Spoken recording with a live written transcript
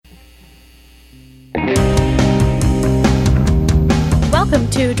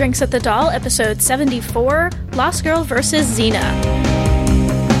to Drinks at the Doll, episode 74, Lost Girl vs. Xena.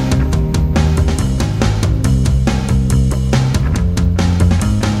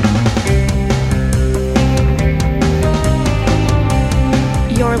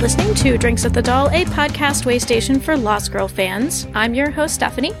 You're listening to Drinks at the Doll, a podcast way station for Lost Girl fans. I'm your host,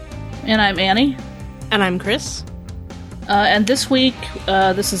 Stephanie. And I'm Annie. And I'm Chris. And this week,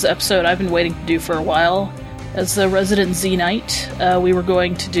 this is an episode I've been waiting to do for a while. As the resident Z-Night, we were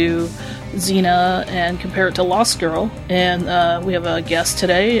going to do Xena and compare it to Lost Girl. And we have a guest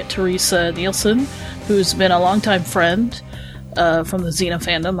today, Teresa Nielsen, who's been a longtime friend from the Xena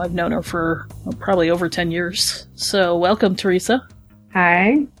fandom. I've known her for probably over 10 years. So welcome, Teresa.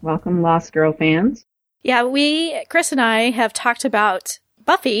 Hi, welcome Lost Girl fans. Yeah, Chris and I have talked about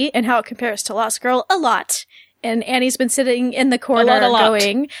Buffy and how it compares to Lost Girl a lot. And Annie's been sitting in the corner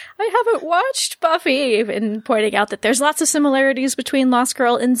going, I haven't watched Buffy, and pointing out that there's lots of similarities between Lost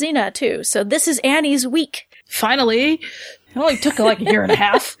Girl and Xena, too. So this is Annie's week. Finally. It only took like a year and a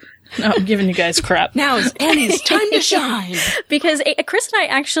half. No, I'm giving you guys crap. Now is Annie's time to shine. Because Chris and I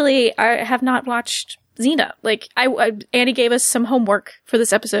actually have not watched Xena. Like, Annie gave us some homework for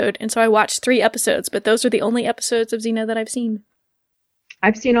this episode, and so I watched 3 episodes, but those are the only episodes of Xena that I've seen.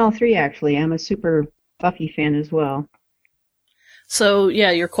 I've seen all 3, actually. I'm a super Buffy fan as well. So, yeah,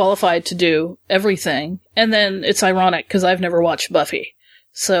 you're qualified to do everything. And then it's ironic, because I've never watched Buffy.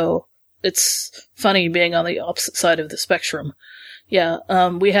 So, it's funny being on the opposite side of the spectrum. Yeah,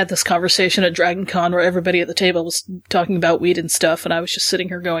 we had this conversation at Dragon Con where everybody at the table was talking about weed and stuff, and I was just sitting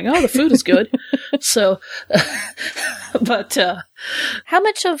here going, oh, the food is good. So, but... How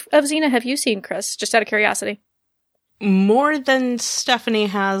much of Xena have you seen, Chris? Just out of curiosity. More than Stephanie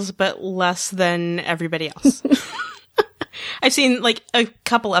has, but less than everybody else. I've seen, like, a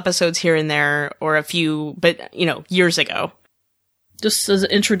couple episodes here and there, or a few, but, years ago. Just as an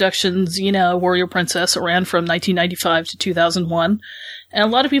introduction, Xena, Warrior Princess, ran from 1995 to 2001. And a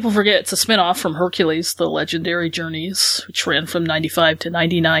lot of people forget it's a spin-off from Hercules, The Legendary Journeys, which ran from 95 to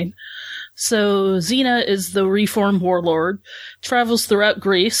 99. So Xena is the reformed warlord, travels throughout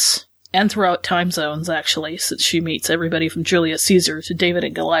Greece, and throughout time zones, actually, since she meets everybody from Julius Caesar to David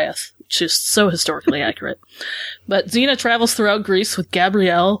and Goliath, which is so historically accurate. But Xena travels throughout Greece with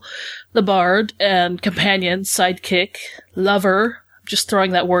Gabrielle, the bard, and companion, sidekick, lover. I'm just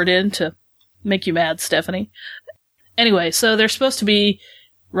throwing that word in to make you mad, Stephanie. Anyway, so they're supposed to be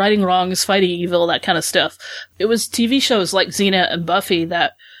righting wrongs, fighting evil, that kind of stuff. It was TV shows like Xena and Buffy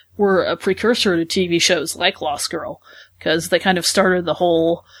that were a precursor to TV shows like Lost Girl, because they kind of started the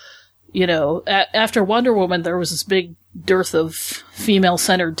whole... after Wonder Woman, there was this big dearth of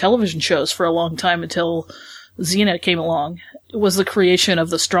female-centered television shows for a long time until Xena came along. It was the creation of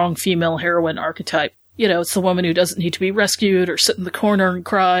the strong female heroine archetype. It's the woman who doesn't need to be rescued or sit in the corner and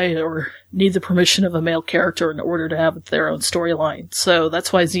cry or need the permission of a male character in order to have their own storyline. So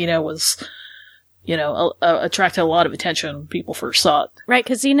that's why Xena was, attracted a lot of attention when people first saw it. Right,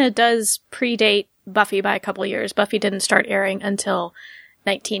 because Xena does predate Buffy by a couple of years. Buffy didn't start airing until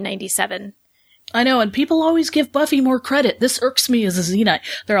 1997. I know, and people always give Buffy more credit. This irks me as a Xena.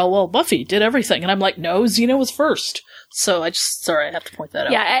 They're all, well, Buffy did everything. And I'm like, no, Xena was first. So I have to point that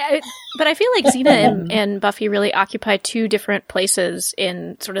out. Yeah, but I feel like Xena and Buffy really occupy 2 different places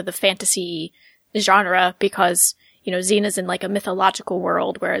in sort of the fantasy genre because, Xena's in like a mythological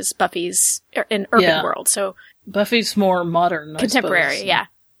world, whereas Buffy's an urban world. So Buffy's more modern, contemporary, I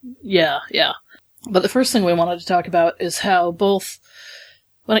suppose. Yeah. But the first thing we wanted to talk about is how both...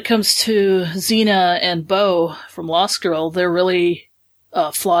 When it comes to Xena and Bo from Lost Girl, they're really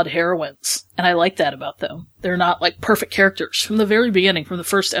flawed heroines. And I like that about them. They're not like perfect characters. From the very beginning, from the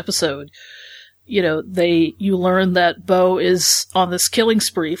first episode, you learn that Bo is on this killing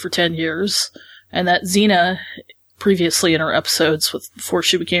spree for 10 years, and that Xena, previously in her episodes before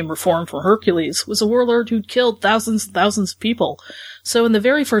she became reformed from Hercules, was a warlord who'd killed thousands and thousands of people. So in the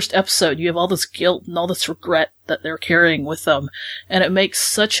very first episode, you have all this guilt and all this regret that they're carrying with them, and it makes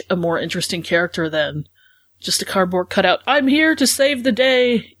such a more interesting character than just a cardboard cutout, I'm here to save the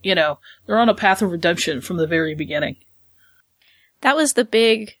day! They're on a path of redemption from the very beginning. That was the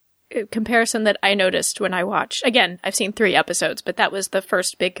big comparison that I noticed when I watched. Again, I've seen 3 episodes, but that was the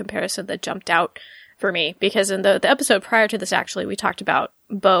first big comparison that jumped out for me, because in the episode prior to this, actually, we talked about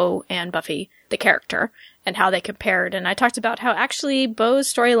Bo and Buffy, the character, and how they compared, and I talked about how actually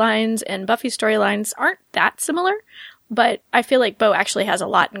Bo's storylines and Buffy's storylines aren't that similar, but I feel like Bo actually has a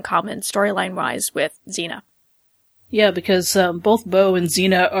lot in common storyline-wise with Xena. Yeah, because both Bo and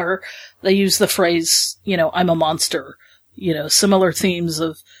Xena they use the phrase, I'm a monster, similar themes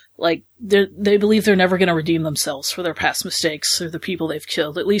of Like, they believe they're never going to redeem themselves for their past mistakes or the people they've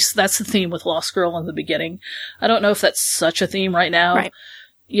killed. At least that's the theme with Lost Girl in the beginning. I don't know if that's such a theme right now. Right.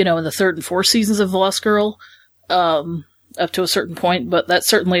 You know, in the third and fourth seasons of Lost Girl, up to a certain point, but that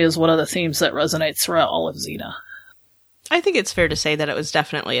certainly is one of the themes that resonates throughout all of Xena. I think it's fair to say that it was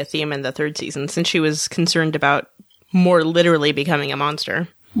definitely a theme in the third season, since she was concerned about more literally becoming a monster.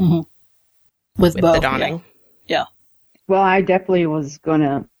 Mm-hmm. With Bo, the dawning. Yeah. Well, I definitely was going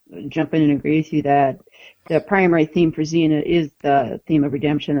to jump in and agree with you that the primary theme for Xena is the theme of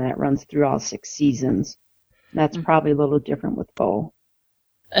redemption, and that runs through all 6 seasons. That's probably a little different with Bo.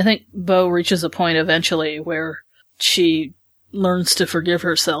 I think Bo reaches a point eventually where she learns to forgive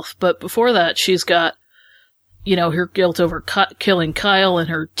herself, but before that, she's got, you know, her guilt over killing Kyle and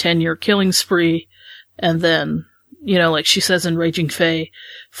her 10-year killing spree, and then, you know, like she says in Raging Fae,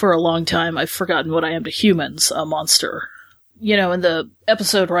 for a long time, I've forgotten what I am to humans, a monster. You know, in the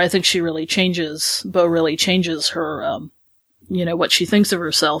episode where I think she really changes, Bo really changes her, you know, what she thinks of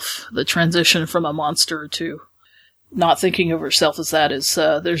herself, the transition from a monster to not thinking of herself as that is,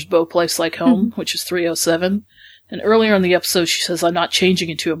 there's Bo Place Like Home, which is 307. And earlier in the episode, she says, I'm not changing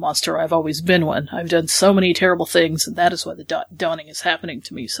into a monster. I've always been one. I've done so many terrible things, and that is why the dawning is happening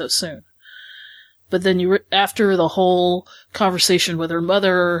to me so soon. But then after the whole conversation with her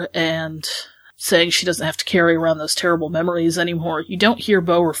mother and saying she doesn't have to carry around those terrible memories anymore, you don't hear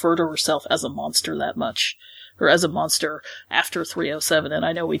Bo refer to herself as a monster that much, or as a monster after 307, and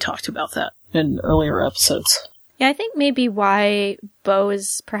I know we talked about that in earlier episodes. Yeah, I think maybe why Bo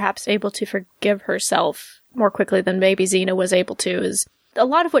is perhaps able to forgive herself more quickly than maybe Xena was able to is a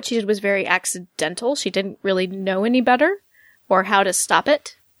lot of what she did was very accidental. She didn't really know any better or how to stop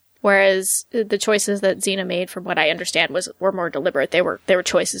it. Whereas the choices that Xena made, from what I understand, were more deliberate. They were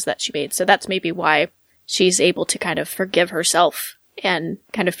choices that she made. So that's maybe why she's able to kind of forgive herself and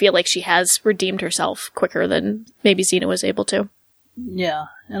kind of feel like she has redeemed herself quicker than maybe Xena was able to. Yeah,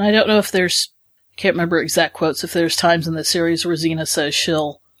 and I don't know if can't remember exact quotes, if there's times in the series where Xena says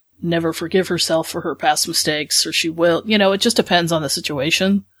she'll never forgive herself for her past mistakes, or she will. You know, it just depends on the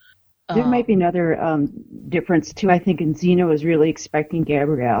situation. There might be another difference, too. I think Xena was really expecting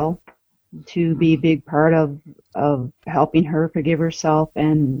Gabrielle to be a big part of helping her forgive herself,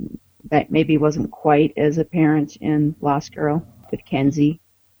 and that maybe wasn't quite as apparent in Lost Girl with Kenzie.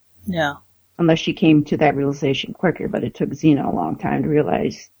 Yeah. Unless she came to that realization quicker, but it took Xena a long time to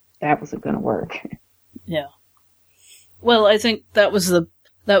realize that wasn't going to work. Yeah. Well, I think that was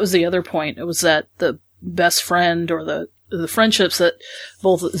the other point. It was that the best friend, or the friendships that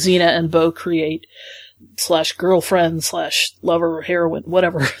both Xena and Bo create, / girlfriend / lover, heroine,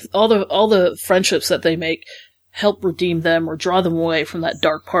 whatever, all the friendships that they make help redeem them or draw them away from that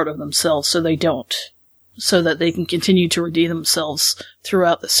dark part of themselves, so that they can continue to redeem themselves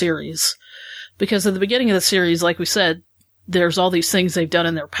throughout the series. Because at the beginning of the series, like we said, there's all these things they've done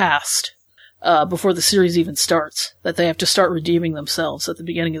in their past, before the series even starts, that they have to start redeeming themselves at the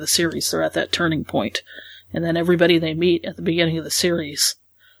beginning of the series. They're at that turning point. And then everybody they meet at the beginning of the series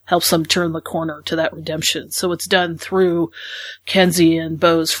helps them turn the corner to that redemption. So it's done through Kenzie and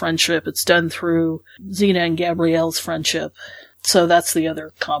Bo's friendship. It's done through Xena and Gabrielle's friendship. So that's the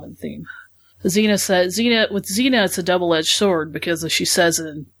other common theme. With Xena, it's a double-edged sword, because as she says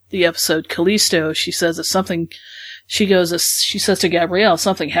in the episode Callisto, she says she says to Gabrielle, if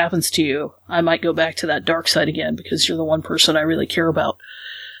something happens to you, I might go back to that dark side again, because you're the one person I really care about.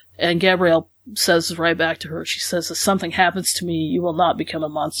 And Gabrielle says right back to her, she says, if something happens to me, you will not become a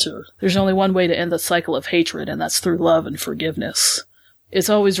monster. There's only one way to end the cycle of hatred, and that's through love and forgiveness. It's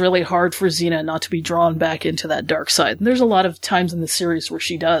always really hard for Xena not to be drawn back into that dark side. And there's a lot of times in the series where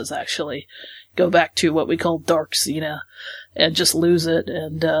she does actually go back to what we call dark Xena and just lose it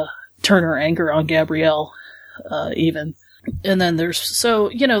and turn her anger on Gabrielle, even. And then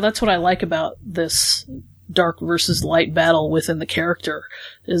that's what I like about this dark versus light battle within the character,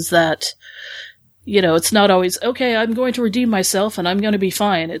 is that, it's not always, okay, I'm going to redeem myself and I'm going to be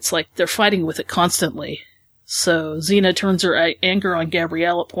fine. It's like they're fighting with it constantly. So Xena turns her anger on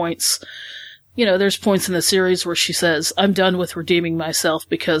Gabrielle at points. There's points in the series where she says, I'm done with redeeming myself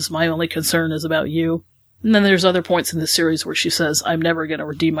because my only concern is about you. And then there's other points in the series where she says, I'm never going to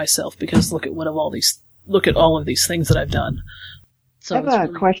redeem myself because look at all of these things that I've done. So I have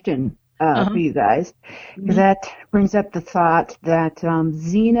a question for you guys. Mm-hmm. That brings up the thought that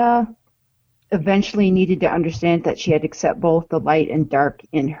Xena eventually needed to understand that she had to accept both the light and dark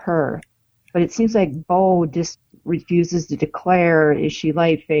in her. But it seems like Bo just refuses to declare, is she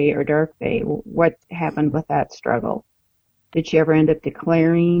light fae or dark fae? What happened with that struggle? Did she ever end up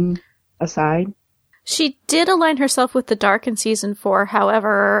declaring a side? She did align herself with the dark in season 4.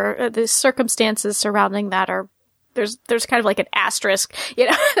 However, the circumstances surrounding that are there's kind of like an asterisk,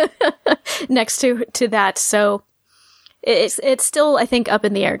 next to that. So it's still, I think, up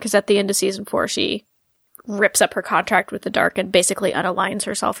in the air, because at the end of season 4, she rips up her contract with the dark and basically unaligns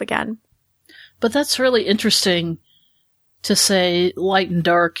herself again. But that's really interesting to say light and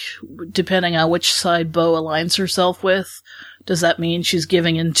dark, depending on which side Bo aligns herself with. Does that mean she's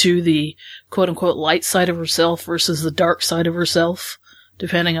giving into the quote-unquote light side of herself versus the dark side of herself?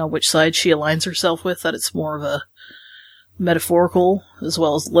 Depending on which side she aligns herself with, that it's more of a metaphorical as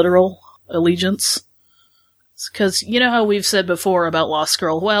well as literal allegiance? Because you know how we've said before about Lost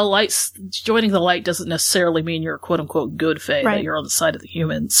Girl, well, joining the light doesn't necessarily mean you're quote-unquote good fae, right, that you're on the side of the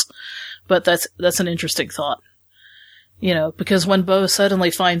humans. But that's an interesting thought. Because when Bo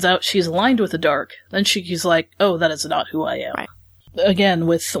suddenly finds out she's aligned with the dark, then she's like, oh, that is not who I am. Right. Again,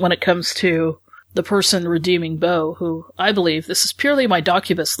 when it comes to the person redeeming Bo, who I believe, this is purely my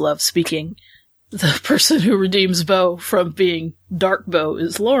Docubus love speaking, the person who redeems Bo from being Dark Bo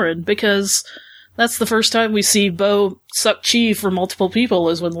is Lauren, because that's the first time we see Bo suck chi for multiple people,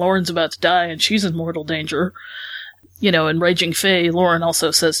 is when Lauren's about to die and she's in mortal danger. In Raging Fae, Lauren also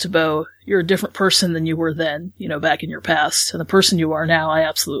says to Bo, you're a different person than you were then, back in your past, and the person you are now I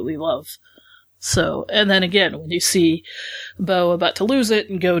absolutely love. So, and then again, when you see Bo about to lose it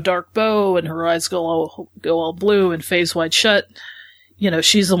and go Dark Bo, and her eyes go all blue and phase wide shut,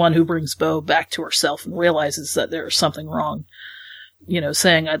 she's the one who brings Bo back to herself and realizes that there's something wrong.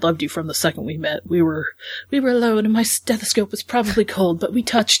 Saying, I loved you from the second we met. We were alone and my stethoscope was probably cold, but we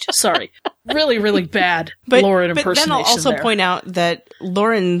touched. Sorry. Really, really bad Lauren impersonation. But then I'll also point out that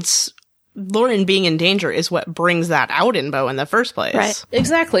Lauren being in danger is what brings that out in Bo in the first place. Right.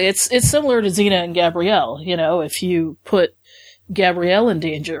 Exactly. It's similar to Xena and Gabrielle. If you put Gabrielle in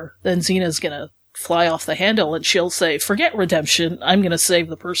danger, then Xena's gonna fly off the handle and she'll say, forget redemption, I'm gonna save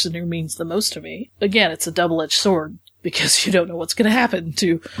the person who means the most to me. Again, it's a double-edged sword, because you don't know what's gonna happen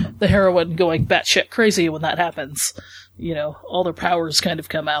to the heroine going batshit crazy when that happens. All their powers kind of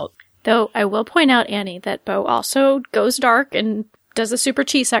come out. Though I will point out, Annie, that Bo also goes dark and does a super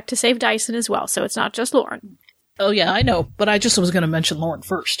chi suck to save Dyson as well, so it's not just Lauren. Oh yeah, I know, but I just was gonna mention Lauren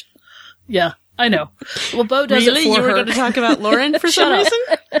first. Yeah, I know. Well, Bo does really? it for her. You were going to talk about Lauren for some reason?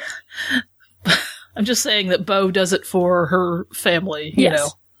 I'm just saying that Bo does it for her family,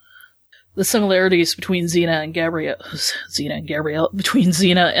 Yes. The similarities between Xena and Gabrielle, between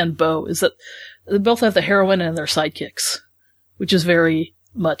Xena and Bo is that they both have the heroine and their sidekicks, which is very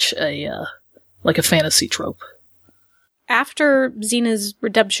much like a fantasy trope. After Xena's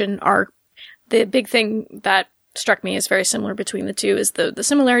redemption arc, the big thing that struck me as very similar between the two is the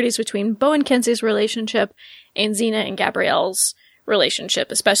similarities between Bo and Kenzie's relationship and Xena and Gabrielle's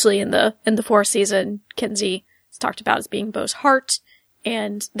relationship, especially in the fourth season. Kenzie is talked about as being Bo's heart,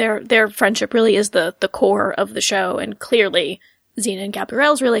 and their friendship really is the core of the show, and clearly Xena and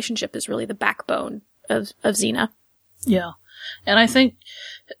Gabrielle's relationship is really the backbone of Xena. Yeah. And I think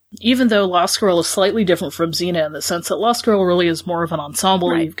even though Lost Girl is slightly different from Xena in the sense that Lost Girl really is more of an ensemble,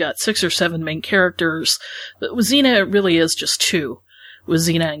 right. You've got 6 or 7 main characters, but with Xena it really is just 2, with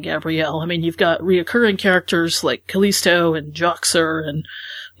Xena and Gabrielle. I mean, you've got reoccurring characters like Callisto and Joxer and,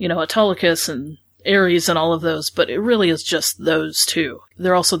 Autolycus and Ares and all of those, but it really is just those 2.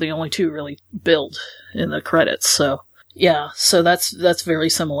 They're also the only 2 really billed in the credits, so yeah, so that's very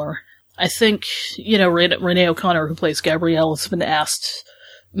similar. I think, Renee O'Connor, who plays Gabrielle, has been asked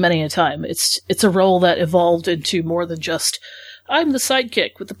many a time. It's a role that evolved into more than just, I'm the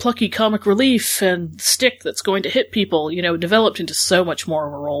sidekick with the plucky comic relief and stick that's going to hit people, developed into so much more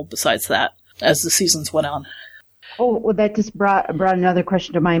of a role besides that as the seasons went on. Oh, well, that just brought another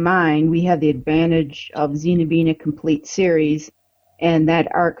question to my mind. We have the advantage of Xena being a complete series, and that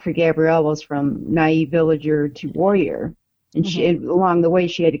arc for Gabrielle was from naive villager to warrior. And she, along the way,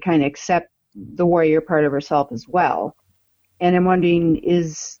 she had to kind of accept the warrior part of herself as well. And I'm wondering,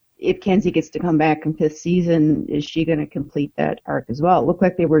 if Kenzie gets to come back in 5th season, is she going to complete that arc as well? It looked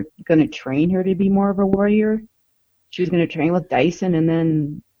like they were going to train her to be more of a warrior. She was going to train with Dyson, and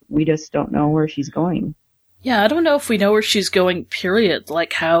then we just don't know where she's going. Yeah, I don't know if we know where she's going, period.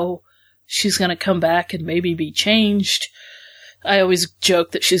 Like how she's going to come back and maybe be changed. I always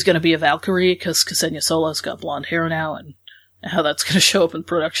joke that she's going to be a Valkyrie because Ksenia Solo's got blonde hair now, and how that's going to show up in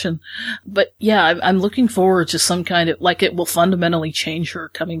production. But yeah, I'm looking forward to some kind of, like, it will fundamentally change her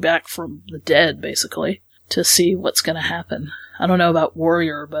coming back from the dead, basically, to see what's going to happen. I don't know about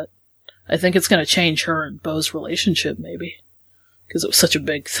Warrior, but I think it's going to change her and Bo's relationship, maybe. Because it was such a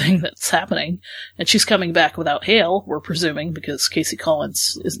big thing that's happening. And she's coming back without Hale, we're presuming, because Casey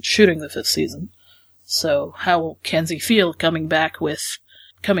Collins isn't shooting the 5th season. So how will Kenzie feel coming back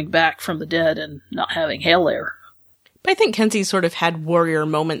from the dead and not having Hale there? But I think Kenzie sort of had warrior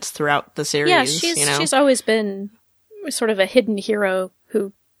moments throughout the series. Yeah, you know? she's always been sort of a hidden hero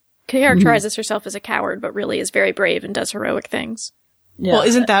who characterizes herself as a coward, but really is very brave and does heroic things. Yeah. Well,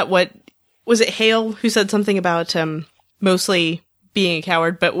 isn't that what... Was it Hale who said something about mostly being a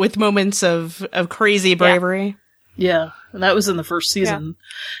coward, but with moments of crazy bravery? Yeah, and that was in the first season.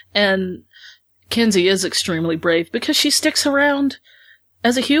 Yeah. And Kenzie is extremely brave because she sticks around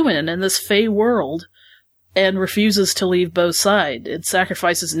as a human in this Fey world and refuses to leave Bo's side. It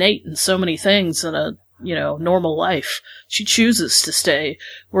sacrifices Nate and so many things in a, normal life. She chooses to stay,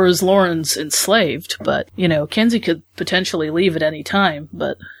 whereas Lauren's enslaved. But, Kenzie could potentially leave at any time,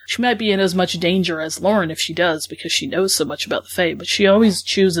 but she might be in as much danger as Lauren if she does because she knows so much about the Fae, but she always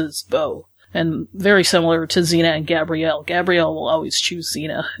chooses Bo. And very similar to Xena and Gabrielle. Gabrielle will always choose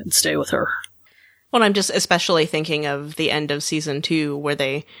Xena and stay with her. Well, I'm just especially thinking of the end of season 2 where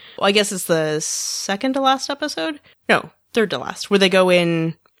I guess it's the second to last episode? No, third to last, where they go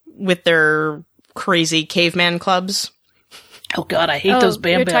in with their crazy caveman clubs. Oh god, I hate those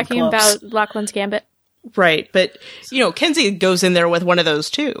Bam Bam clubs. You're talking about Lachlan's Gambit? Right, but, Kenzie goes in there with one of those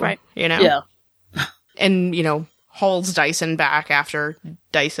too. Right. Yeah. And, hauls Dyson back after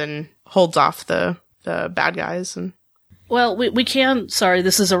Dyson holds off the bad guys. And well, we can, sorry,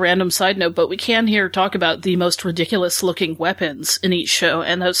 this is a random side note, but we can here talk about the most ridiculous looking weapons in each show,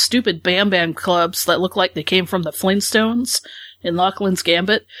 and those stupid Bam Bam clubs that look like they came from the Flintstones in Lachlan's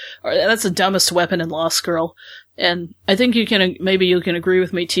Gambit. That's the dumbest weapon in Lost Girl. And I think maybe you can agree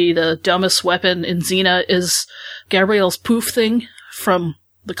with me, T, the dumbest weapon in Xena is Gabrielle's poof thing from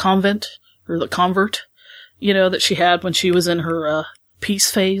the convent, or the convert, that she had when she was in her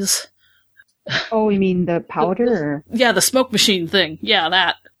peace phase. Oh, you mean the powder? Yeah, the smoke machine thing. Yeah,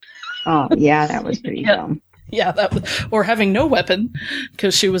 that. Oh, yeah, that was pretty dumb. Yeah, or having no weapon,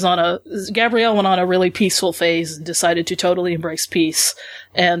 because Gabrielle went on a really peaceful phase and decided to totally embrace peace,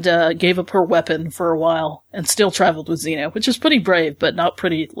 and gave up her weapon for a while, and still traveled with Xena, which is pretty brave, but not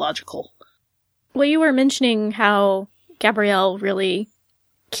pretty logical. Well, you were mentioning how Gabrielle really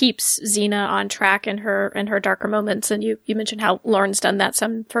keeps Xena on track in her darker moments, and you mentioned how Lauren's done that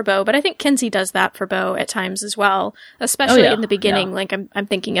some for Bo, but I think Kenzie does that for Bo at times as well, especially in the beginning. Yeah. Like I'm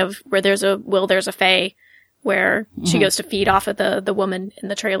thinking of where there's a Fae, where she goes to feed off of the woman in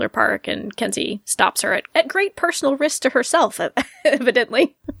the trailer park, and Kenzie stops her at great personal risk to herself,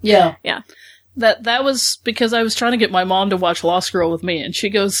 evidently. Yeah. Yeah. That was because I was trying to get my mom to watch Lost Girl with me, and she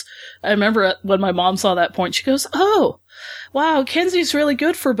goes, I remember when my mom saw that point, she goes, "Oh, wow, Kenzie's really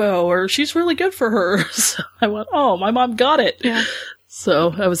good for Bo," or "she's really good for her." So I went, "Oh, my mom got it." Yeah.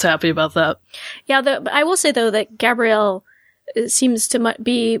 So I was happy about that. Yeah, I will say, though, that Gabrielle seems to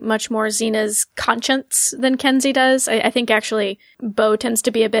be much more Xena's conscience than Kenzie does. I think, actually, Bo tends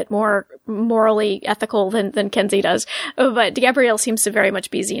to be a bit more morally ethical than Kenzie does. But Gabrielle seems to very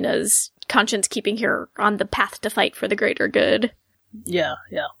much be Xena's conscience, keeping her on the path to fight for the greater good. Yeah,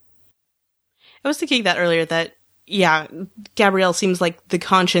 yeah. I was thinking that earlier, that, yeah, Gabrielle seems like the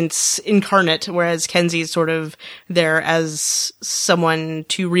conscience incarnate, whereas Kenzie's sort of there as someone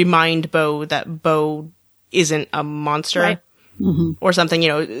to remind Bo that Bo isn't a monster. Right. Mm-hmm. Or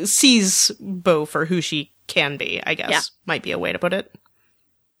something, sees Bo for who she can be, I guess, might be a way to put it.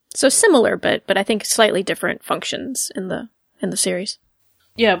 So similar, but I think slightly different functions in the series.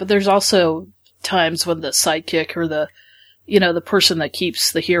 Yeah, but there's also times when the sidekick or the person that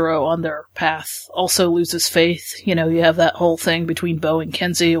keeps the hero on their path also loses faith. You have that whole thing between Bo and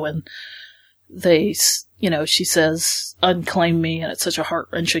Kenzie when they, she says, "Unclaim me," and it's such a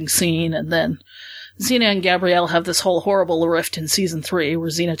heart-wrenching scene, and then Xena and Gabrielle have this whole horrible rift in season 3 where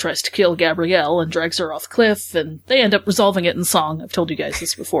Xena tries to kill Gabrielle and drags her off the cliff, and they end up resolving it in song. I've told you guys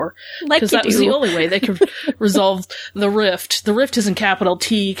this before. Because that was the only way they could resolve the rift. The rift is in capital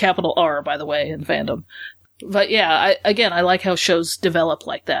T, capital R, by the way, in fandom. But yeah, I like how shows develop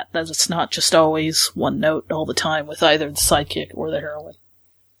like that. That it's not just always one note all the time with either the sidekick or the heroine.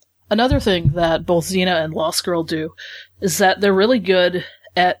 Another thing that both Xena and Lost Girl do is that they're really good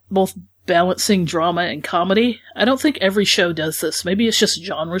at both balancing drama and comedy. I don't think every show does this. Maybe it's just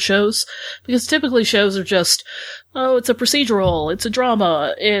genre shows, because typically shows are just, it's a procedural, it's a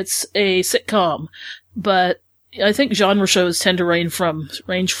drama, it's a sitcom. But I think genre shows tend to range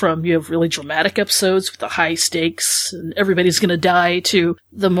from you have really dramatic episodes with the high stakes and everybody's gonna die, to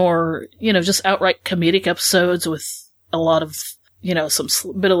the more, just outright comedic episodes with a lot of,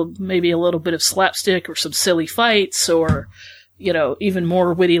 maybe a little bit of slapstick or some silly fights, or even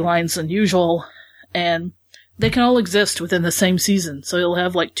more witty lines than usual. And they can all exist within the same season. So you'll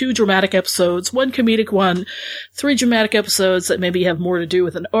have like 2 dramatic episodes, 1 comedic one, 3 dramatic episodes that maybe have more to do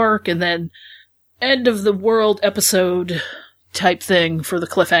with an arc, and then end of the world episode type thing for the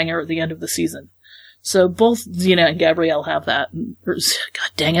cliffhanger at the end of the season. So both Xena and Gabrielle have that.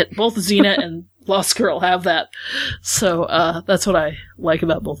 God dang it, both Xena and Lost Girl have that. So that's what I like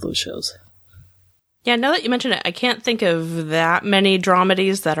about both those shows. Yeah, now that you mention it, I can't think of that many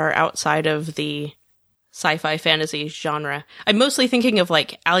dramedies that are outside of the sci-fi fantasy genre. I'm mostly thinking of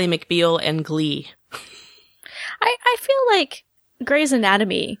like Ally McBeal and Glee. I feel like Grey's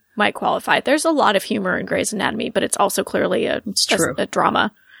Anatomy might qualify. There's a lot of humor in Grey's Anatomy, but it's also clearly a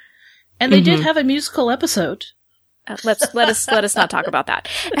drama. And they did have a musical episode. Let us not talk about that.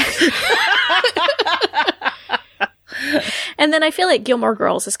 And then I feel like Gilmore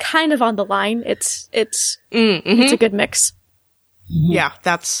Girls is kind of on the line. It's a good mix. Yeah,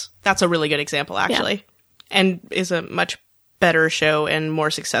 that's a really good example, actually. Yeah. And is a much better show and more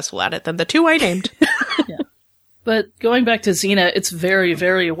successful at it than the 2 I named. Yeah. But going back to Xena, it's very,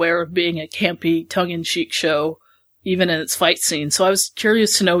 very aware of being a campy, tongue-in-cheek show, even in its fight scenes. So I was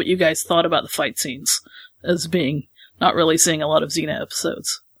curious to know what you guys thought about the fight scenes, as being not really seeing a lot of Xena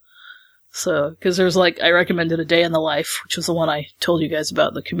episodes. So, because there's like, I recommended A Day in the Life, which was the one I told you guys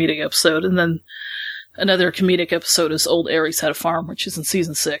about, the comedic episode, and then another comedic episode is Old Aries Had a Farm, which is in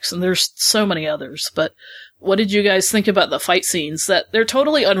season 6, and there's so many others. But what did you guys think about the fight scenes? That they're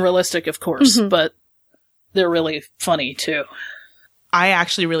totally unrealistic, of course, but they're really funny too. I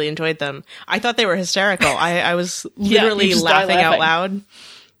actually really enjoyed them. I thought they were hysterical. I was literally laughing out loud.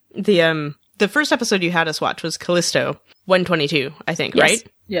 The first episode you had us watch was Callisto 122, I think, yes. Right?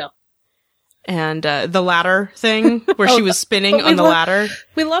 Yeah. And the ladder thing, where she was spinning on the ladder.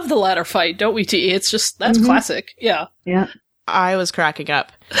 We love the ladder fight, don't we, T? It's just, that's classic. Yeah. Yeah. I was cracking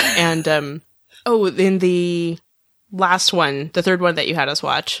up. And, in the last one, the third one that you had us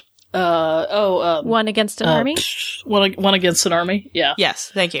watch. One Against an Army? One Against an Army, yeah.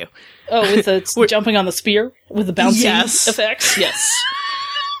 Yes, thank you. Oh, with the jumping on the spear? With the bouncing effects? Yes.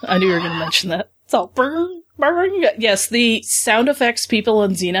 I knew you were going to mention that. It's all burn. Yes, the sound effects people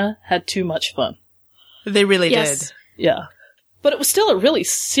on Xena had too much fun. They really did. Yeah. But it was still a really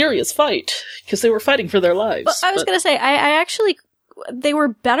serious fight, because they were fighting for their lives. Well, I was going to say, I actually, they were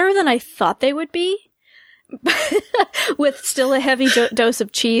better than I thought they would be, with still a heavy dose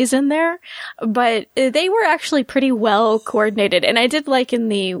of cheese in there, but they were actually pretty well coordinated. And I did like in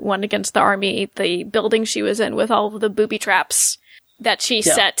the One Against the Army, the building she was in with all of the booby traps that she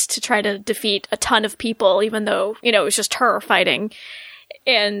set to try to defeat a ton of people, even though, it was just her fighting.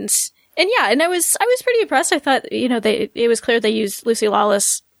 And I was pretty impressed. I thought, it was clear they used Lucy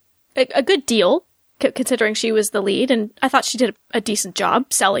Lawless a good deal, considering she was the lead, and I thought she did a decent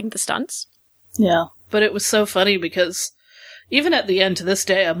job selling the stunts. Yeah, but it was so funny because even at the end to this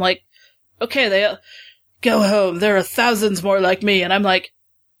day, I'm like, okay, they go home. There are thousands more like me. And I'm like,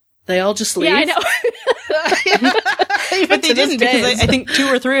 they all just leave? Yeah, I know. But they didn't, because I think 2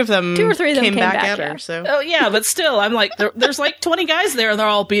 or 3 of them came back at her. So. Oh, yeah, but still, I'm like, there's like 20 guys there, and they're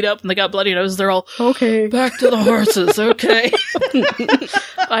all beat up, and they got bloody noses. They're all, okay, back to the horses, okay.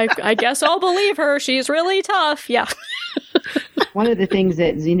 I guess I'll believe her. She's really tough. Yeah. One of the things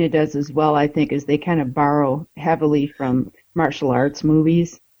that Xena does as well, I think, is they kind of borrow heavily from martial arts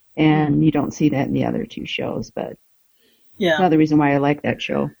movies, and you don't see that in the other 2 shows, but yeah, another reason why I like that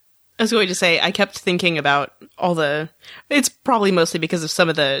show. I was going to say, I kept thinking about it's probably mostly because of some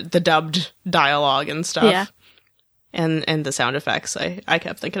of the dubbed dialogue and stuff. Yeah. And the sound effects. I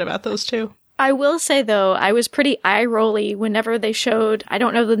kept thinking about those too. I will say, though, I was pretty eye-rolly whenever they showed, I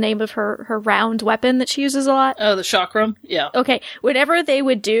don't know the name of her round weapon that she uses a lot. Oh, the chakram? Yeah. Okay. Whenever they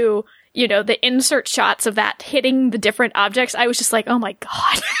would do, the insert shots of that hitting the different objects, I was just like, oh my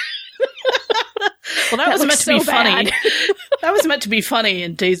god. Well, that was meant to be funny. That was meant to be funny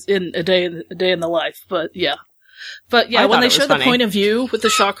in a day in the life, but yeah. But yeah, when they show the point of view with the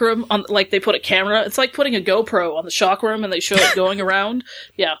chakram on, like they put a camera, it's like putting a GoPro on the chakram and they show it going around.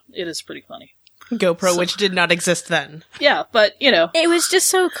 Yeah, it is pretty funny. GoPro, which did not exist then. Yeah, but it was just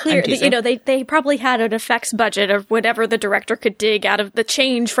so clear that, they probably had an effects budget of whatever the director could dig out of the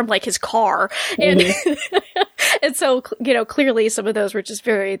change from like his car. And and so, clearly some of those were just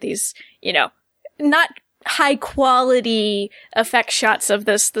very not high quality effect shots of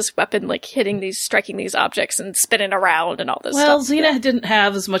this weapon like striking these objects and spinning around and all this stuff. Well, Xena didn't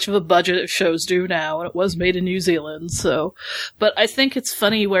have as much of a budget as shows do now, and it was made in New Zealand, so. But I think it's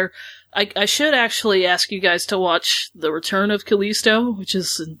funny where I should actually ask you guys to watch The Return of Callisto, which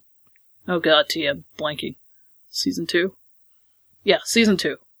is I'm blanking. Season 2? Yeah, season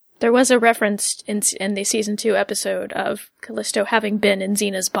 2. There was a reference in the season 2 episode of Callisto having been in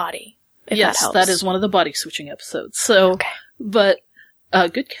Xena's body. If Yes, that helps. that is one of the body switching episodes. So, Okay. but,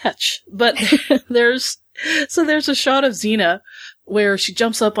 good catch. But there's a shot of Xena where she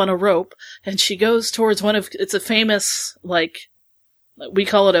jumps up on a rope and she goes towards it's a famous, like, we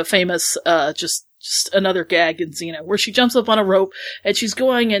call it a famous, just another gag in Xena, where she jumps up on a rope and she's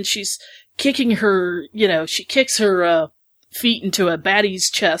going and she's kicking her, she kicks her, feet into a baddie's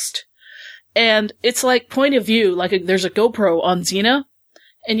chest. And it's like point of view, like there's a GoPro on Xena,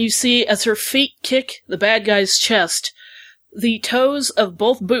 and you see as her feet kick the bad guy's chest, the toes of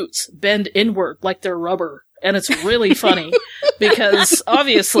both boots bend inward like they're rubber. And it's really funny because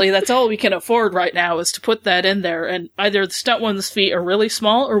obviously that's all we can afford right now is to put that in there. And either the stunt one's feet are really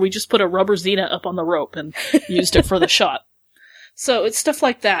small or we just put a rubber Xena up on the rope and used it for the shot. So it's stuff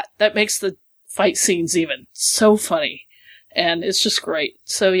like that that makes the fight scenes even so funny. And it's just great.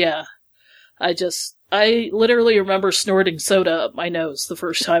 So yeah, I literally remember snorting soda up my nose the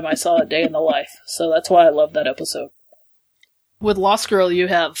first time I saw A Day in the Life. So that's why I love that episode. With Lost Girl, you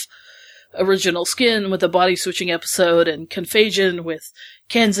have Original Skin with the body switching episode and Confagion with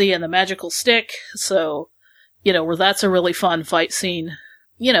Kenzie and the magical stick. So, where that's a really fun fight scene.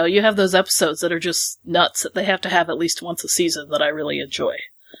 You have those episodes that are just nuts that they have to have at least once a season that I really enjoy.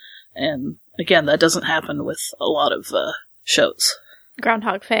 And again, that doesn't happen with a lot of shows.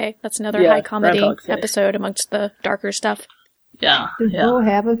 Groundhog Faye. That's another high comedy episode amongst the darker stuff. Yeah. Does Bo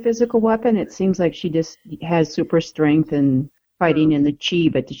have a physical weapon? It seems like she just has super strength and fighting in the chi,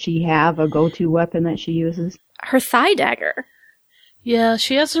 but does she have a go-to weapon that she uses? Her thigh dagger. Yeah,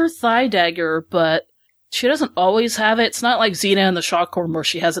 she has her thigh dagger, but she doesn't always have it. It's not like Xena in the Shockhorn where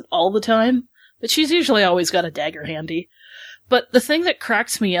she has it all the time, but she's usually always got a dagger handy. But the thing that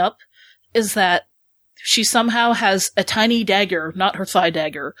cracks me up is that she somehow has a tiny dagger, not her thigh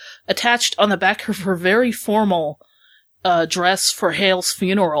dagger, attached on the back of her very formal dress for Hale's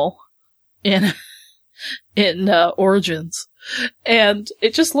funeral in Origins. And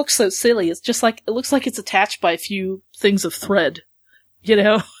it just looks so silly. It's just like, it looks like it's attached by a few things of thread,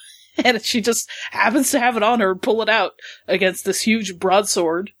 And she just happens to have it on her, pull it out against this huge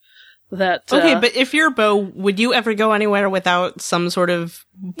broadsword that... Okay, but if you're Bo, would you ever go anywhere without some sort of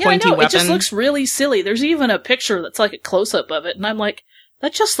pointy weapon? It just looks really silly. There's even a picture that's like a close-up of it, and I'm like,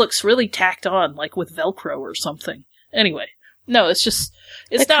 that just looks really tacked on, like with Velcro or something. Anyway, no, it's just...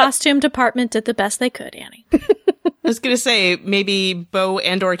 It's the not... costume department did the best they could, Annie. I was gonna say, maybe Bo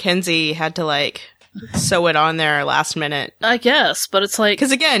and or Kenzie had to, sew it on there last minute. I guess, but it's like...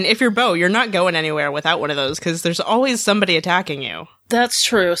 Because again, if you're Bo, you're not going anywhere without one of those, because there's always somebody attacking you. That's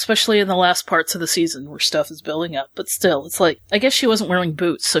true, especially in the last parts of the season where stuff is building up. But still, it's like, I guess she wasn't wearing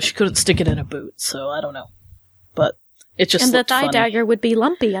boots, so she couldn't stick it in a boot, so I don't know. But it just And the looked thigh funny. dagger would be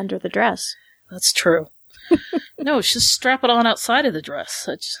lumpy under the dress. That's true. No, just strap it on outside of the dress.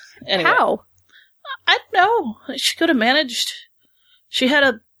 Anyway. How? I don't know. She could have managed. She had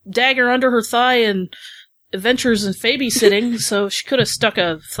a dagger under her thigh in Adventures in Babysitting, so she could have stuck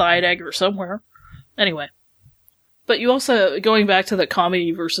a thigh dagger somewhere. Anyway. But you also, going back to the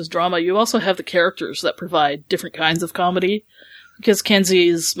comedy versus drama, you also have the characters that provide different kinds of comedy. Because Kenzie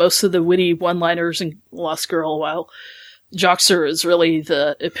is most of the witty one-liners in Lost Girl, while Joxer is really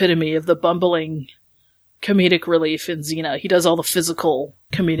the epitome of the bumbling comedic relief in Xena. He does all the physical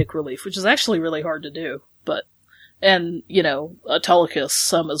comedic relief, which is actually really hard to do. And Autolycus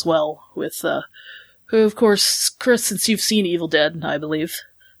some as well, with, who of course, Chris, since you've seen Evil Dead, I believe,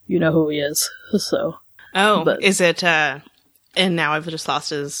 you know who he is, so. Oh, is it, and now I've just lost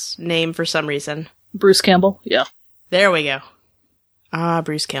his name for some reason. Bruce Campbell, yeah. There we go. Ah,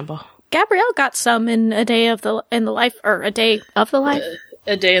 Bruce Campbell. Gabrielle got some in A Day of the Life. A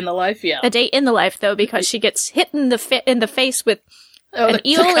Day in the Life, yeah. A Day in the Life, though, because she gets hit in the face with an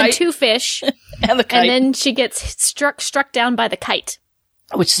eel and two fish, and the kite. And then she gets struck down by the kite.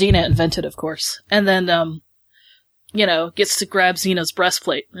 Which Xena invented, of course. And then, gets to grab Xena's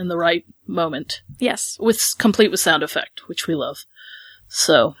breastplate in the right moment. Yes. Complete with sound effect, which we love.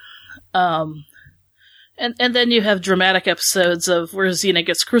 So, and then you have dramatic episodes of where Xena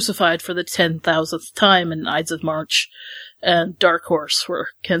gets crucified for the 10,000th time in Ides of March, and Dark Horse, where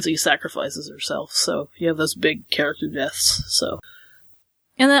Kenzie sacrifices herself. So you have those big character deaths, so.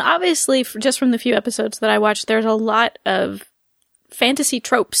 And then obviously, just from the few episodes that I watched, there's a lot of fantasy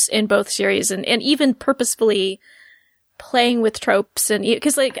tropes in both series, and even purposefully playing with tropes. And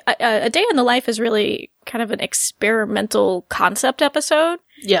because A Day in the Life is really kind of an experimental concept episode.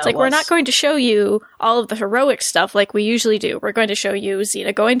 Yeah, it's like, we're not going to show you all of the heroic stuff like we usually do. We're going to show you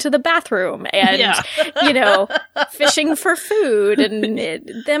Xena going to the bathroom and, fishing for food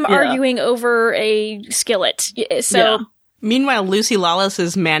and them arguing over a skillet. So, Meanwhile, Lucy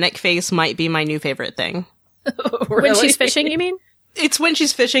Lawless's manic face might be my new favorite thing. Really? When she's fishing, you mean? It's when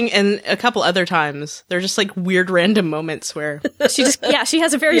she's fishing and a couple other times. They're just like weird random moments where She just, she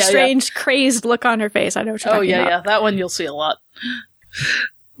has a very strange, crazed look on her face. I know what you're talking about. Yeah, that one you'll see a lot.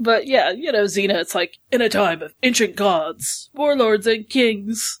 But yeah, Xena, it's like, in a time of ancient gods, warlords and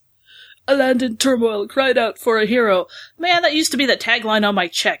kings, a land in turmoil cried out for a hero. Man, that used to be the tagline on my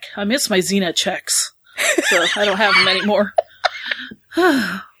check. I miss my Xena checks. So I don't have them anymore.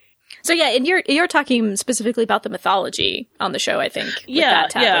 So yeah, and you're talking specifically about the mythology on the show, I think.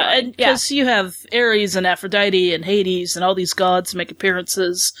 And because you have Ares and Aphrodite and Hades and all these gods make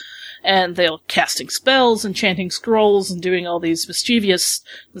appearances, and they're casting spells and chanting scrolls and doing all these mischievous,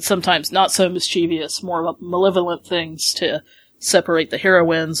 and sometimes not so mischievous, more malevolent things to separate the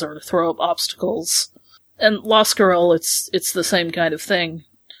heroines or throw up obstacles. And Lost Girl, it's the same kind of thing,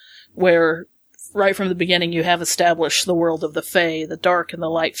 where right from the beginning you have established the world of the Fae, the dark and the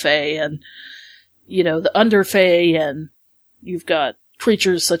light Fae, and, the under Fae, and you've got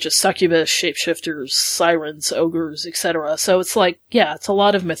creatures such as succubus, shapeshifters, sirens, ogres, etc. So it's like, it's a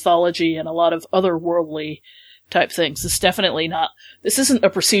lot of mythology and a lot of otherworldly type things. This isn't a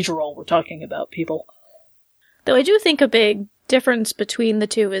procedural we're talking about, people. Though I do think a big difference between the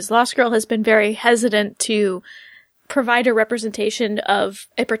two is Lost Girl has been very hesitant to provide a representation of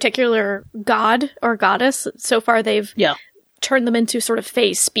a particular god or goddess. So far they've turned them into sort of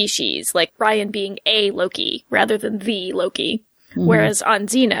Fae species, like Ryan being a Loki rather than the Loki. Mm-hmm. Whereas on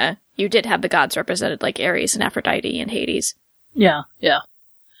Xena, you did have the gods represented like Ares and Aphrodite and Hades. Yeah.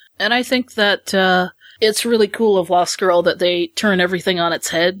 And I think that it's really cool of Lost Girl that they turn everything on its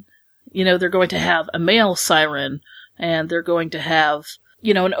head. They're going to have a male siren, and they're going to have,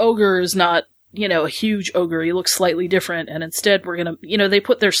 an ogre is not a huge ogre. He looks slightly different, and instead we're gonna, they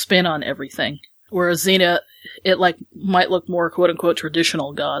put their spin on everything. Whereas Xena, it might look more quote-unquote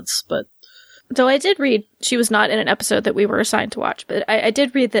traditional gods, but... Though I did read, she was not in an episode that we were assigned to watch, but I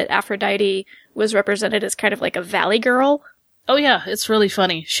did read that Aphrodite was represented as kind of like a valley girl. Oh yeah, it's really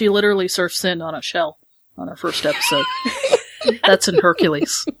funny. She literally surfs in on a shell on our first episode. That's in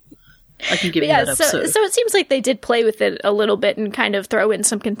Hercules. I can give you that episode. So it seems like they did play with it a little bit and kind of throw in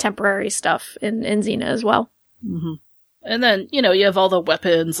some contemporary stuff in Xena as well. Mm-hmm. And then, you have all the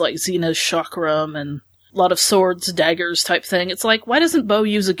weapons like Xena's chakram and a lot of swords, daggers type thing. It's like, why doesn't Bo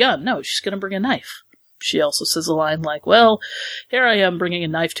use a gun? No, she's going to bring a knife. She also says a line like, well, here I am bringing a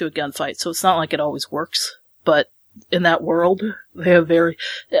knife to a gunfight, so it's not like it always works. But in that world, they have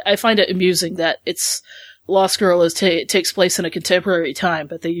I find it amusing that Lost Girl takes place in a contemporary time,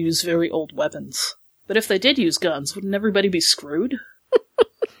 but they use very old weapons. But if they did use guns, wouldn't everybody be screwed?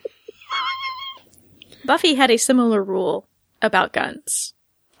 Buffy had a similar rule about guns.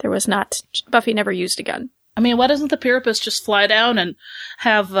 Buffy never used a gun. I mean, why doesn't the Pyropus just fly down and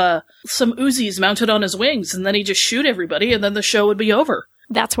have some Uzis mounted on his wings, and then he just shoot everybody, and then the show would be over?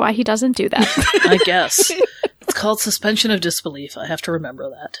 That's why he doesn't do that. I guess. It's called suspension of disbelief. I have to remember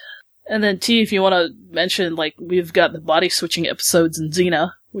that. And then, T, if you want to mention, we've got the body-switching episodes in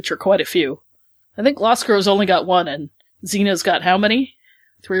Xena, which are quite a few. I think Lost Girl's only got one, and Xena's got how many?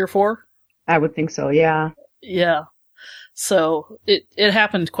 3 or 4? I would think so, yeah. Yeah. So, it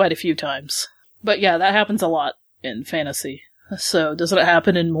happened quite a few times. But yeah, that happens a lot in fantasy. So, does it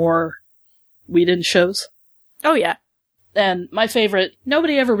happen in more Whedon shows? Oh, yeah. And my favorite,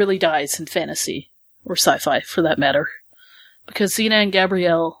 nobody ever really dies in fantasy, or sci-fi, for that matter. Because Xena and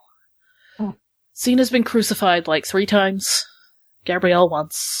Gabrielle... Xena's been crucified 3 times. Gabrielle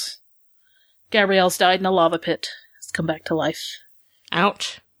once. Gabrielle's died in a lava pit. Has come back to life.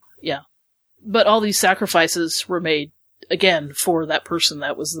 Ouch. Yeah. But all these sacrifices were made, again, for that person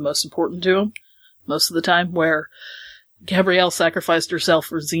that was the most important to him. Most of the time, where Gabrielle sacrificed herself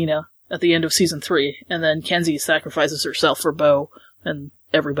for Xena at the end of season 3, and then Kenzie sacrifices herself for Bo and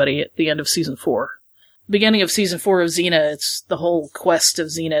everybody at the end of season 4. Beginning of season 4 of Xena, it's the whole quest of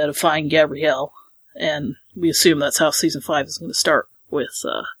Xena to find Gabrielle, and we assume that's how season 5 is going to start with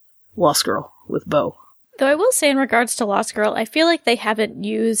Lost Girl, with Bo. Though I will say in regards to Lost Girl, I feel like they haven't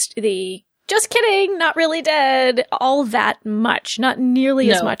used the just kidding, not really dead, all that much. Not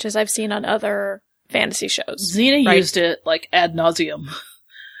nearly as much as I've seen on other fantasy shows. Xena used it, ad nauseum.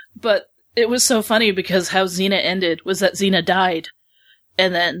 But it was so funny because how Xena ended was that Xena died.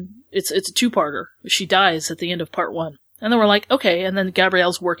 And then it's a 2-parter. She dies at the end of part 1. And then we're like, okay, and then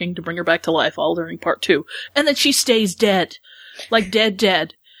Gabrielle's working to bring her back to life all during part 2. And then she stays dead. Like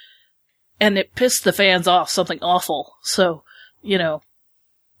dead. And it pissed the fans off, something awful. So,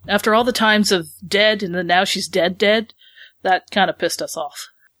 after all the times of dead and then now she's dead, that kind of pissed us off.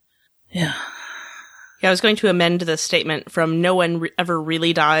 Yeah. Yeah, I was going to amend the statement from no one ever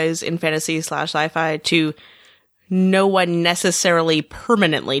really dies in fantasy/sci-fi to no one necessarily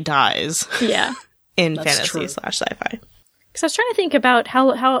permanently dies. Yeah. In fantasy/sci-fi. Because I was trying to think about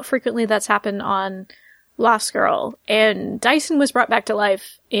how frequently that's happened on Lost Girl, and Dyson was brought back to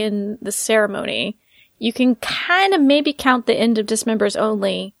life in the ceremony. You can kind of maybe count the end of Dismembers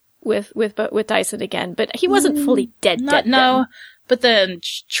Only with Dyson again, but he wasn't fully dead. No, but then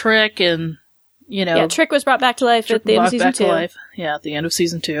Trick and yeah, Trick was brought back to life at the end of season 2. Yeah, at the end of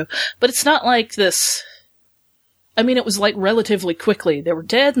season 2. But it's not like this. I mean, it was like relatively quickly. They were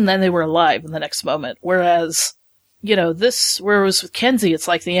dead and then they were alive in the next moment. Whereas, where it was with Kenzie, it's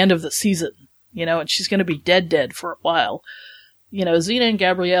like the end of the season, and she's going to be dead for a while. Xena and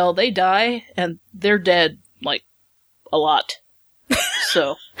Gabrielle, they die and they're dead, like, a lot.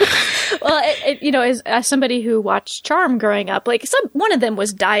 So. Well, as somebody who watched Charm growing up, like, one of them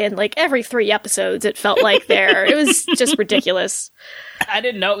was dying, like, every 3 episodes, it felt like it was just ridiculous. I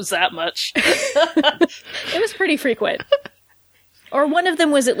didn't know it was that much. It was pretty frequent. Or one of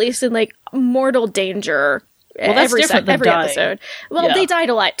them was at least in, like, mortal danger. Well, that's different than every dying. episode. Well, yeah. They died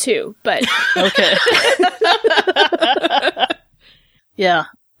a lot too, but okay. Yeah.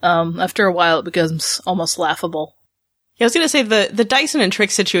 After a while, it becomes almost laughable. Yeah, I was going to say the Dyson and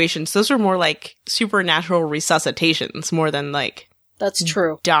Trick situations, those were more like supernatural resuscitations more than like... That's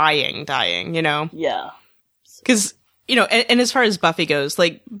true. Dying, Yeah. Because, and as far as Buffy goes,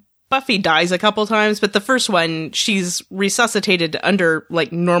 like, Buffy dies a couple times, but the first one, she's resuscitated under,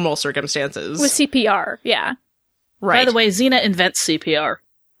 like, normal circumstances. With CPR, yeah. Right. By the way, Xena invents CPR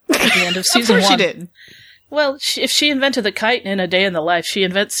at the end of season 1. Of course she did. Well, if she invented the kite in A Day in the Life, she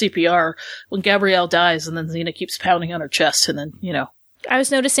invents CPR when Gabrielle dies, and then Xena keeps pounding on her chest, and then, I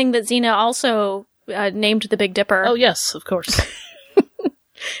was noticing that Xena also named the Big Dipper. Oh, yes, of course.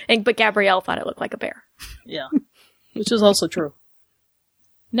 But Gabrielle thought it looked like a bear. Yeah. Which is also true.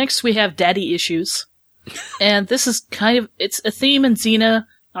 Next, we have daddy issues. And this is it's a theme in Xena,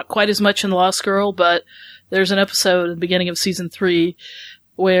 not quite as much in Lost Girl, but there's an episode at the beginning of season 3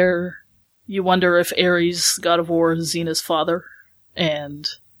 where you wonder if Ares, god of war, is Xena's father. And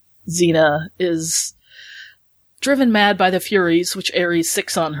Xena is driven mad by the Furies, which Ares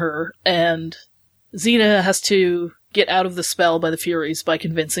sicks on her, and Xena has to get out of the spell by the Furies by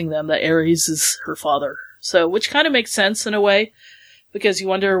convincing them that Ares is her father. So, which kind of makes sense in a way, because you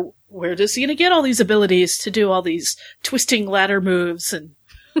wonder, where does Xena get all these abilities to do all these twisting ladder moves and,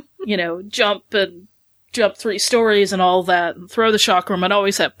 jump 3 stories and all that, and throw the chakram and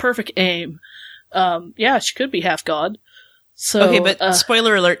always have perfect aim. Yeah, she could be half god. So, okay, but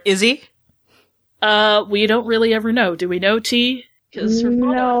spoiler alert, is he? We don't really ever know. Do we know, T?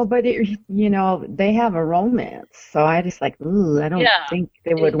 No, but they have a romance, so I just I don't think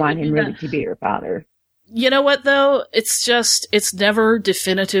they would want him really to be her father. You know what, though? It's never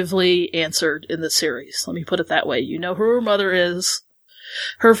definitively answered in the series. Let me put it that way. You know who her mother is.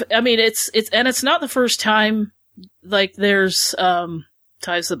 It's not the first time, like, there's,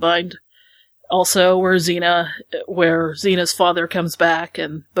 Ties That Bind, also, where Xena's father comes back,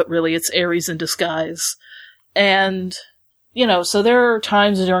 but really it's Ares in disguise. And, so there are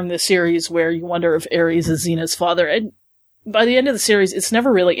times during the series where you wonder if Ares is Xena's father, and by the end of the series, it's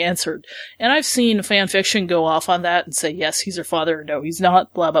never really answered. And I've seen fan fiction go off on that and say, yes, he's her father, no, he's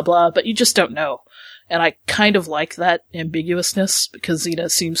not, blah, blah, blah, but you just don't know. And I kind of like that ambiguousness, because Xena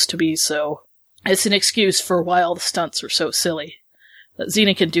seems to be it's an excuse for why all the stunts are so silly. That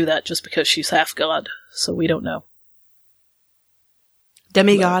Xena can do that just because she's half god, so we don't know.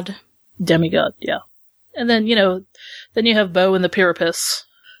 Demigod, yeah. And then, then you have Bo and the Pirapus.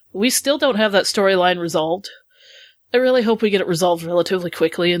 We still don't have that storyline resolved. I really hope we get it resolved relatively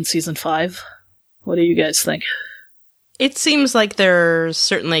quickly in season 5. What do you guys think? It seems like they're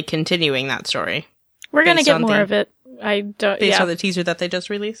certainly continuing that story. We're going to get more of it. Based on the teaser that they just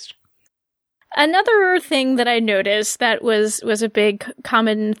released. Another thing that I noticed that was a big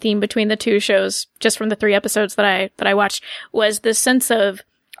common theme between the two shows, just from the 3 episodes that I watched, was the sense of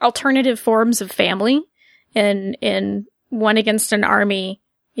alternative forms of family. In One Against an Army,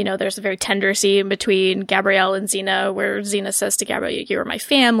 there's a very tender scene between Gabrielle and Xena, where Xena says to Gabrielle, "You are my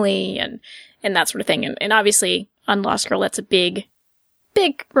family," and that sort of thing. And obviously, on Lost Girl, that's a big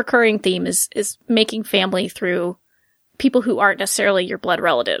recurring theme is making family through people who aren't necessarily your blood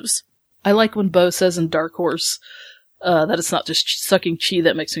relatives. I like when Bo says in Dark Horse, That it's not just sucking chi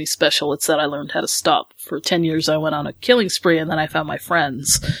that makes me special, it's that I learned how to stop. For 10 years I went on a killing spree, and then I found my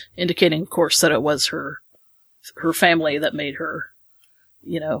friends, indicating, of course, that it was her family that made her,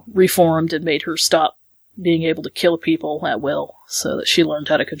 reformed and made her stop being able to kill people at will, so that she learned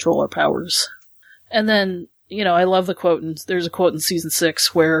how to control her powers. And then, I love the quote, and there's a quote in season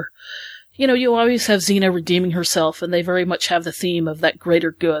 6 where, you always have Xena redeeming herself, and they very much have the theme of that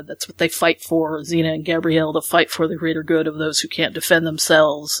greater good. That's what they fight for, Xena and Gabrielle, to fight for the greater good of those who can't defend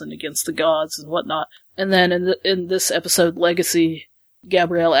themselves and against the gods and whatnot. And then in this episode, Legacy,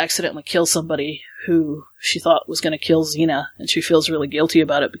 Gabrielle accidentally kills somebody who she thought was going to kill Xena, and she feels really guilty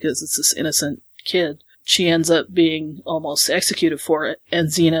about it because it's this innocent kid. She ends up being almost executed for it, and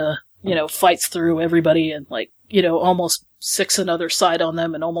Xena, fights through everybody and, almost sicks another side on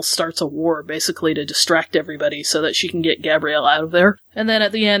them and almost starts a war, basically, to distract everybody so that she can get Gabrielle out of there. And then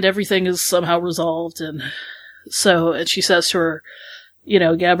at the end, everything is somehow resolved, and she says to her,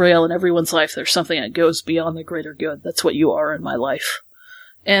 Gabrielle, in everyone's life, there's something that goes beyond the greater good. That's what you are in my life.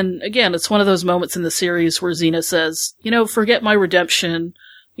 And again, it's one of those moments in the series where Xena says, forget my redemption.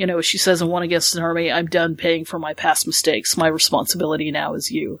 She says in One Against an Army, I'm done paying for my past mistakes. My responsibility now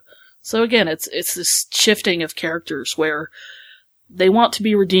is you. So again, it's this shifting of characters where they want to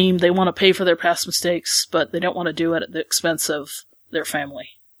be redeemed, they want to pay for their past mistakes, but they don't want to do it at the expense of their family.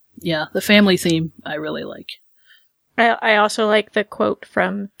 Yeah, the family theme I really like. I also like the quote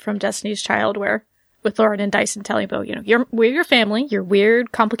from Destiny's Child with Lauren and Dyson telling Bo, we're your family, your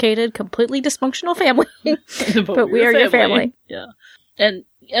weird, complicated, completely dysfunctional family, but we are your family. Yeah. And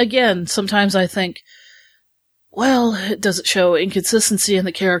again, sometimes I think, well, does it show inconsistency in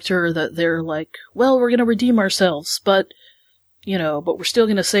the character that they're like, well, we're going to redeem ourselves, but we're still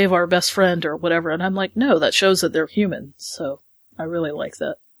going to save our best friend or whatever. And I'm like, no, that shows that they're human. So I really like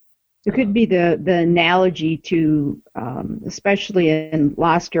that. It could be the analogy to, especially in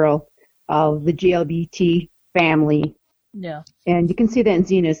Lost Girl, of the GLBT family. Yeah. And you can see that in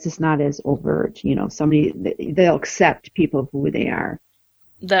Xena, it's just not as overt. They'll accept people for who they are.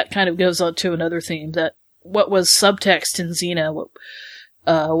 That kind of goes on to another theme, that what was subtext in Xena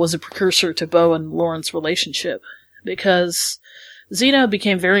was a precursor to Bo and Lauren's relationship, because Xena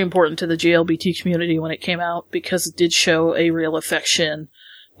became very important to the GLBT community when it came out, because it did show a real affection.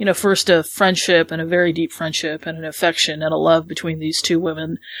 First a friendship, and a very deep friendship, and an affection and a love between these two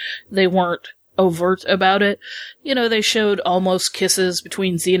women. They weren't overt about it. They showed almost kisses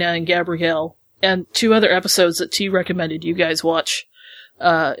between Xena and Gabrielle. And 2 other episodes that T recommended you guys watch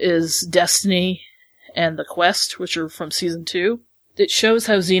is Destiny and The Quest, which are from season 2. It shows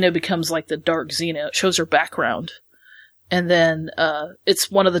how Xena becomes like the dark Xena. It shows her background. And then,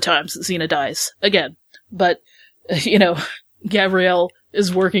 it's one of the times that Xena dies. Again. But, Gabrielle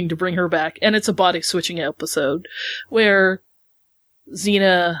is working to bring her back, and it's a body-switching episode, where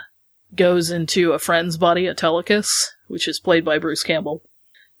Xena goes into a friend's body, Autolycus, which is played by Bruce Campbell.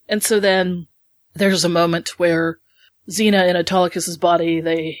 And so then, there's a moment where Xena in Autolycus's body,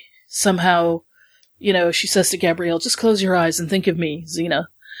 they somehow, she says to Gabrielle, just close your eyes and think of me, Xena.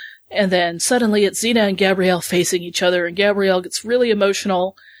 And then suddenly it's Xena and Gabrielle facing each other, and Gabrielle gets really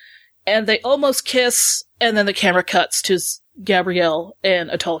emotional, and they almost kiss, and then the camera cuts to Gabrielle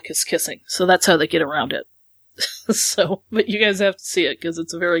and Autolycus kissing. So that's how they get around it. But you guys have to see it, because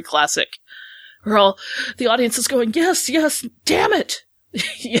it's a very classic. The audience is going, yes, damn it!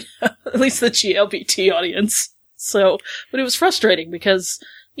 At least the GLBT audience. But it was frustrating, because,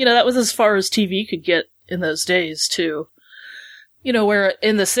 that was as far as TV could get in those days, too. Where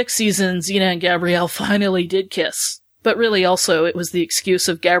in the 6th season, Xena and Gabrielle finally did kiss. But really also, it was the excuse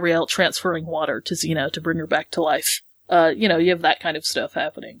of Gabrielle transferring water to Xena to bring her back to life. You have that kind of stuff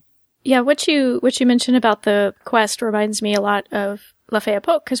happening. Yeah, what you mentioned about the quest reminds me a lot of La Fée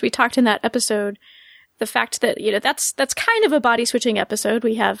Époque, because we talked in that episode, the fact that, that's kind of a body-switching episode.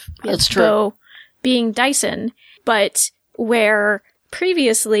 We have Bo being Dyson, but where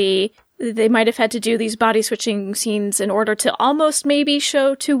previously they might have had to do these body-switching scenes in order to almost maybe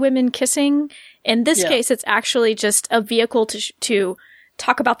show 2 women kissing. In this case, it's actually just a vehicle to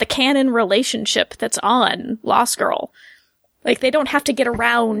talk about the canon relationship that's on Lost Girl. Like, they don't have to get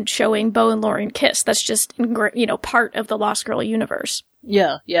around showing Bo and Lauren kiss. That's just, part of the Lost Girl universe.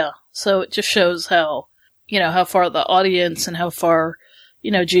 Yeah. So it just shows how far the audience and how far,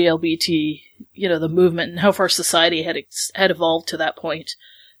 GLBT, the movement, and how far society had evolved to that point,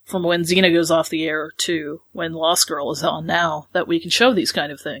 from when Xena goes off the air to when Lost Girl is on now, that we can show these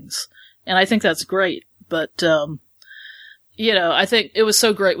kind of things. And I think that's great. But, I think it was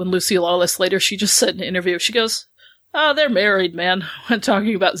so great when Lucy Lawless later, she just said in an interview, she goes, oh, they're married, man. When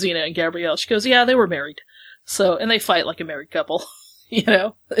talking about Xena and Gabrielle, she goes, yeah, they were married. So, and they fight like a married couple, you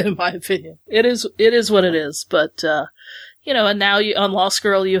know, in my opinion. It is what it is, but, you know, and now on Lost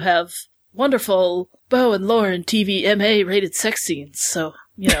Girl you have wonderful Bo and Lauren TV MA rated sex scenes, so,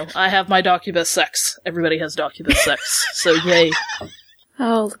 you know, I have my Docubus sex. Everybody has Docubus sex, so yay.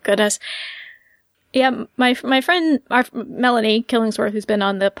 Oh, goodness. Yeah, my friend, Melanie Killingsworth, who's been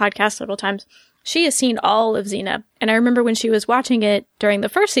on the podcast several times, she has seen all of Xena. And I remember when she was watching it during the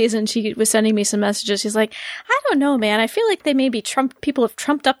first season, she was sending me some messages. She's like, I don't know, man. I feel like they maybe people have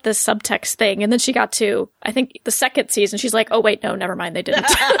trumped up this subtext thing. And then she got to, I think, the second season. She's like, oh, wait, no, never mind. They didn't.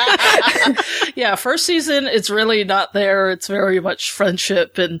 Yeah, first season, it's really not there. It's very much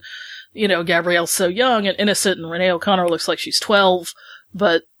friendship. And, you know, Gabrielle's so young and innocent, and Renee O'Connor looks like she's 12.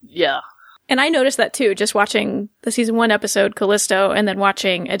 But, yeah. And I noticed that too, just watching the season 1 episode, Callisto, and then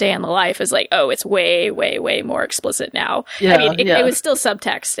watching A Day in the Life is like, oh, it's way, way, way more explicit now. Yeah, I mean, it was still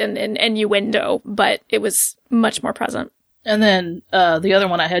subtext and innuendo, but it was much more present. And then, the other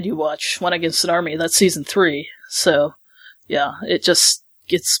one I had you watch, One Against an Army, that's season 3. So, yeah, it just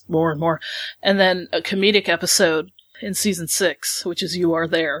gets more and more. And then a comedic episode in season 6, which is You Are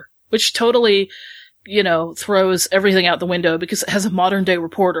There, which totally, you know, throws everything out the window because it has a modern day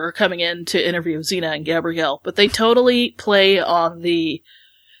reporter coming in to interview Xena and Gabrielle. But they totally play on the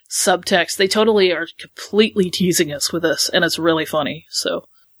subtext. They totally are completely teasing us with this, and it's really funny. So,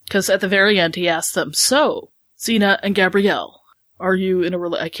 because at the very end he asks them, so, Xena and Gabrielle, are you in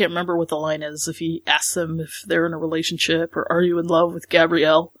I can't remember what the line is, if he asks them if they're in a relationship, or are you in love with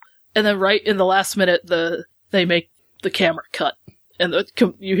Gabrielle? And then right in the last minute, they make the camera cut. And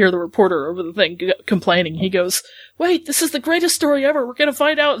you hear the reporter over the thing complaining. He goes, wait, this is the greatest story ever. We're going to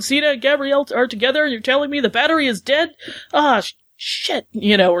find out Xena and Gabrielle are together, and you're telling me the battery is dead? Ah, shit.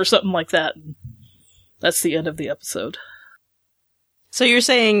 You know, or something like that. And that's the end of the episode. So you're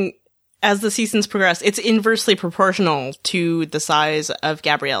saying, as the seasons progress, it's inversely proportional to the size of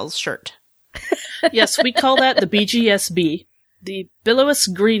Gabrielle's shirt. Yes, we call that the BGSB. The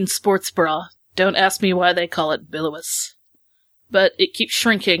Billowas Green Sports Bra. Don't ask me why they call it Billowas. But it keeps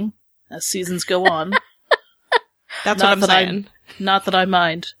shrinking as seasons go on. That's what I'm saying. Not that I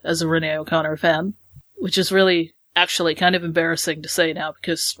mind as a Renee O'Connor fan, which is really actually kind of embarrassing to say now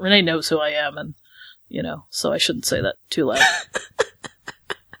because Renee knows who I am, and, you know, so I shouldn't say that too loud.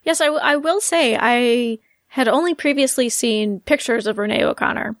 Yes, I will say I had only previously seen pictures of Renee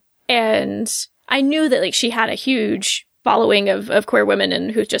O'Connor, and I knew that, like, she had a huge following of queer women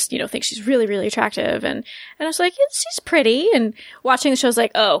and who just, you know, think she's really, really attractive. And I was like, she's pretty. And watching the show, I was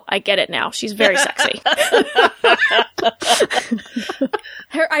like, oh, I get it now. She's very sexy.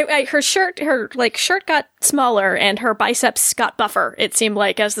 her shirt got smaller and her biceps got buffer, it seemed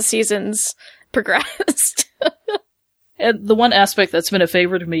like, as the seasons progressed. And the one aspect that's been a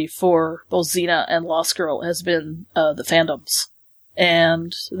favorite of me for both Xena and Lost Girl has been the fandoms.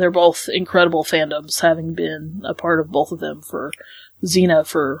 And they're both incredible fandoms, having been a part of both of them for Xena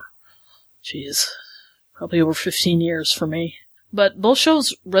for, probably over 15 years for me. But both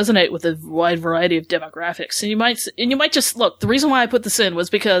shows resonate with a wide variety of demographics. And you might just, look, the reason why I put this in was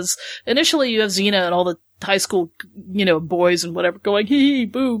because initially you have Xena and all the high school, you know, boys and whatever going, hee,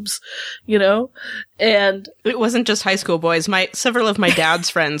 boobs, you know? And it wasn't just high school boys. Several of my dad's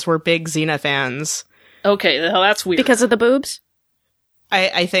friends were big Xena fans. Okay, well, that's weird. Because of the boobs?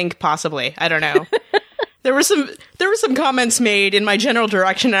 I think possibly. I don't know. There were some comments made in my general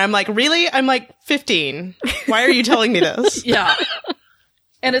direction, and I'm like, really? I'm like 15. Why are you telling me this? Yeah.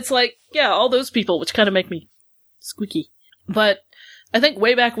 And it's like, yeah, all those people, which kind of make me squeaky. But I think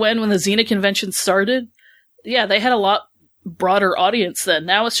way back when the Xena convention started, yeah, they had a lot broader audience then.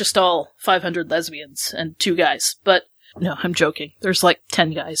 Now it's just all 500 lesbians and 2 guys. But, no, I'm joking. There's like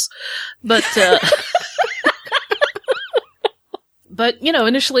 10 guys. But, but, you know,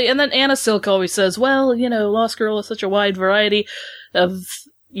 initially, and then Anna Silk always says, well, you know, Lost Girl is such a wide variety of,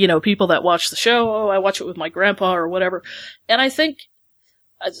 you know, people that watch the show. Oh, I watch it with my grandpa or whatever. And I think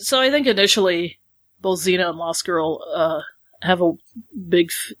initially both Xena and Lost Girl, have a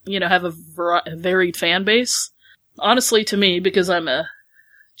big, you know, have a varied fan base. Honestly, to me, because I'm a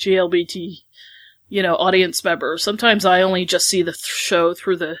GLBT, you know, audience member, sometimes I only just see the show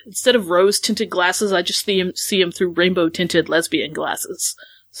through instead of rose-tinted glasses, I just see them through rainbow-tinted lesbian glasses.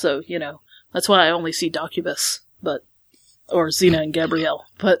 So, you know, that's why I only see Docubus, or Xena and Gabrielle.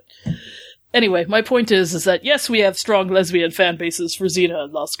 But anyway, my point is that yes, we have strong lesbian fan bases for Xena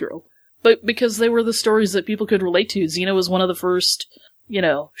and Lost Girl. But because they were the stories that people could relate to. Xena was one of the first, you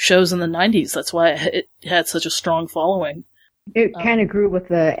know, shows in the 90s. That's why it had such a strong following. It kind of grew with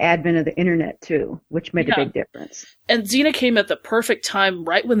the advent of the internet, too, which made a big difference. And Xena came at the perfect time,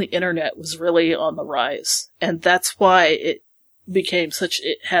 right when the internet was really on the rise. And that's why it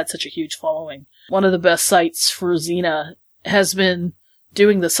had such a huge following. One of the best sites for Xena has been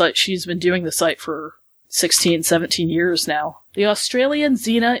doing the site. She's been doing the site for 16, 17 years now. The Australian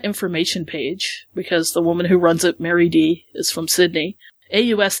Xena information page, because the woman who runs it, Mary D, is from Sydney.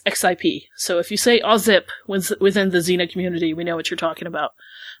 AUSXIP. So if you say AUSZIP within the Xena community, we know what you're talking about.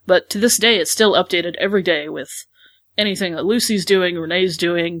 But to this day, it's still updated every day with anything that Lucy's doing, Renee's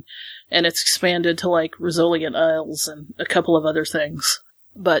doing, and it's expanded to like Rosolian Isles and a couple of other things.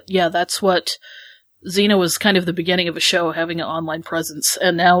 But yeah, that's what Xena was kind of the beginning of a show, having an online presence.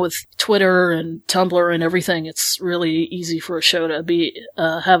 And now with Twitter and Tumblr and everything, it's really easy for a show to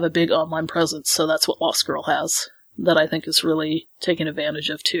have a big online presence. So that's what Lost Girl has, that I think is really taken advantage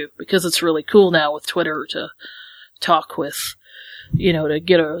of too, because it's really cool now with Twitter to talk with, to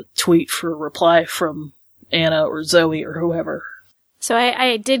get a tweet for a reply from Anna or Zoe or whoever. So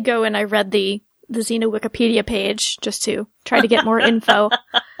I did go and I read the Xena Wikipedia page just to try to get more info.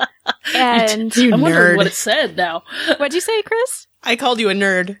 And I'm wondering what it said now. What'd you say, Chris? I called you a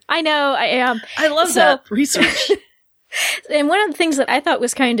nerd. I know, I am. I love that research. And one of the things that I thought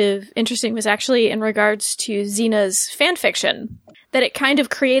was kind of interesting was actually in regards to Xena's fanfiction, that it kind of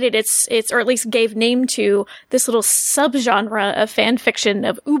created its, or at least gave name to this little subgenre of fanfiction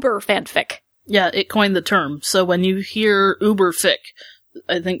of uber fanfic. Yeah, it coined the term. So when you hear uber fic,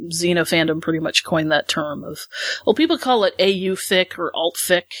 I think Xena fandom pretty much coined that term of, people call it AU fic or alt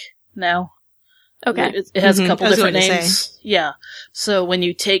fic now. Okay. It has a couple different names. Yeah. So when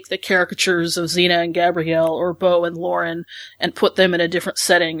you take the caricatures of Xena and Gabrielle or Bo and Lauren and put them in a different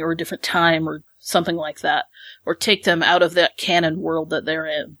setting or a different time or something like that, or take them out of that canon world that they're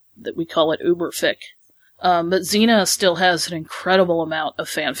in, that we call it uberfic. But Xena still has an incredible amount of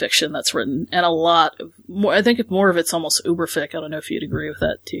fan fiction that's written, and a lot of more. I think more of it's almost uberfic. I don't know if you'd agree with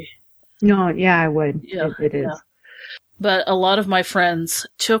that, T. No, yeah, I would. Yeah, it is. Yeah. But a lot of my friends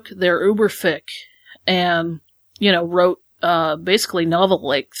took their uberfic and, wrote basically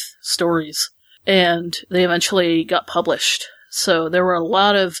novel-length stories, and they eventually got published. So there were a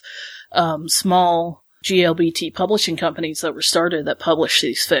lot of small GLBT publishing companies that were started that published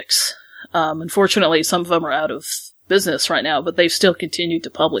these fics. Unfortunately, some of them are out of business right now, but they've still continued to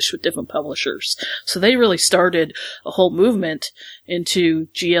publish with different publishers. So they really started a whole movement into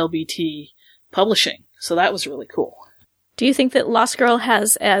GLBT publishing. So that was really cool. Do you think that Lost Girl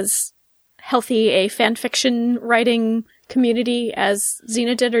has as healthy a fanfiction writing community as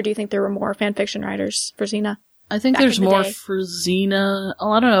Xena did, or do you think there were more fanfiction writers for Xena? I think there's more for Xena.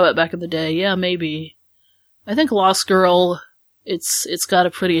 Oh, I don't know about back in the day. Yeah, maybe. I think Lost Girl, it's got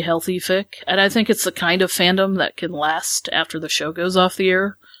a pretty healthy fic, and I think it's the kind of fandom that can last after the show goes off the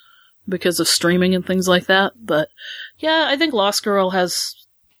air because of streaming and things like that. But yeah, I think Lost Girl has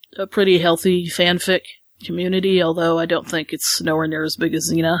a pretty healthy fanfic community, although I don't think it's nowhere near as big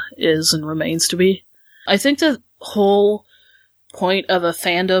as Xena is and remains to be. I think the whole point of a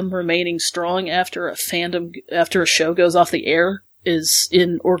fandom remaining strong after a show goes off the air is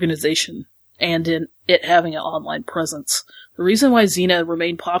in organization and in it having an online presence. The reason why Xena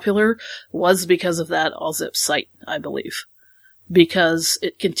remained popular was because of that AllZip site, I believe. Because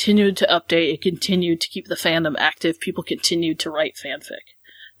it continued to update, it continued to keep the fandom active, people continued to write fanfic.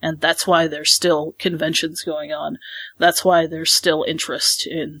 And that's why there's still conventions going on. That's why there's still interest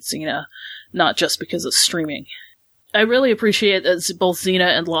in Xena, not just because of streaming. I really appreciate that both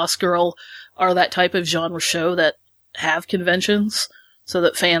Xena and Lost Girl are that type of genre show that have conventions, so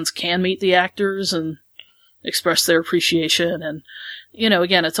that fans can meet the actors and express their appreciation. And,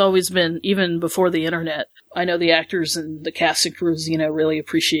 again, it's always been, even before the internet, I know the actors and the cast and crew of Xena really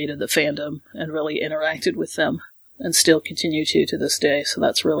appreciated the fandom and really interacted with them. And still continue to this day, so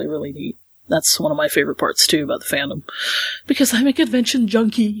that's really, really neat. That's one of my favorite parts, too, about the fandom. Because I'm a convention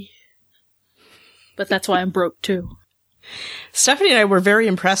junkie. But that's why I'm broke, too. Stephanie and I were very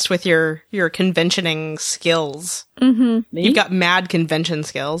impressed with your conventioning skills. Mm-hmm. Me? You've got mad convention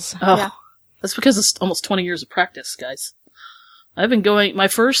skills. Oh, yeah. That's because it's almost 20 years of practice, guys. I've been going... My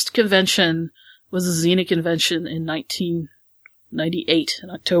first convention was a Xena convention in 1998, in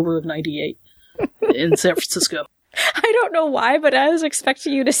October of 98, in San Francisco. I don't know why, but I was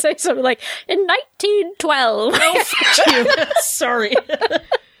expecting you to say something like, in 1912. Oh, fuck you. Sorry.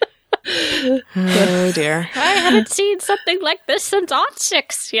 Oh, dear. I haven't seen something like this since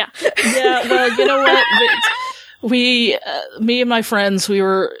 '06. Yeah. Yeah, well, you know what? Me and my friends, we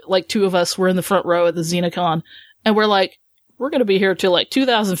were, like, two of us were in the front row at the XenaCon, and we're like, we're going to be here till like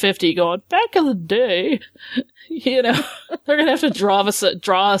 2050 going, back in the day. You know, they're going to have to drag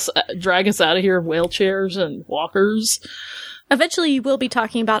us out of here in wheelchairs and walkers. Eventually you will be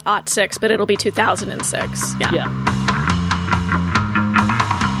talking about '06, but it'll be 2006. Yeah.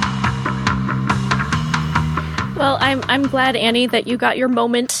 Well, I'm glad, Annie, that you got your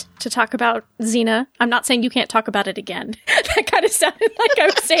moment to talk about Xena. I'm not saying you can't talk about it again. That kind of sounded like I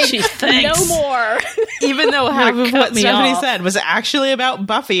was saying, Gee, no more. Even though half of what Stephanie off. said was actually about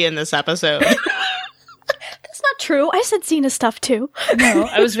Buffy in this episode. That's not true. I said Xena stuff, too. No,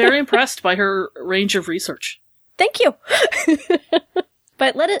 I was very impressed by her range of research. Thank you.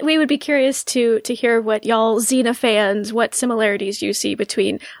 But we would be curious to hear what y'all Xena fans, what similarities you see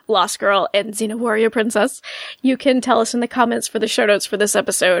between Lost Girl and Xena Warrior Princess. You can tell us in the comments for the show notes for this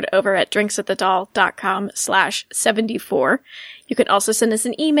episode over at drinksatthedoll.com/74. You can also send us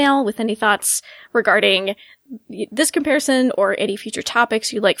an email with any thoughts regarding this comparison or any future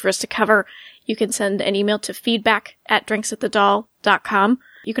topics you'd like for us to cover. You can send an email to feedback@drinksatthedoll.com.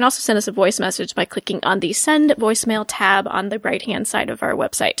 You can also send us a voice message by clicking on the Send Voicemail tab on the right-hand side of our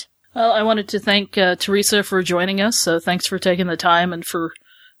website. Well, I wanted to thank Teresa for joining us. So thanks for taking the time, and for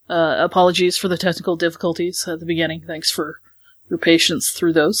apologies for the technical difficulties at the beginning. Thanks for your patience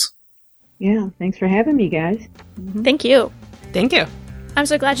through those. Yeah, thanks for having me, guys. Mm-hmm. Thank you. Thank you. I'm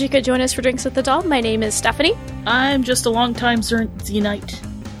so glad you could join us for Drinks with the Doll. My name is Stephanie. I'm just a long-time Xenite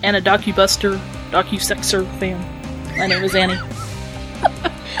and a docu-sexer fan. My name is Annie.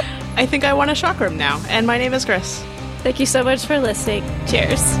 I think I want a chakram now, and my name is Chris. Thank you so much for listening.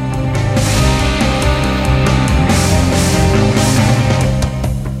 Cheers.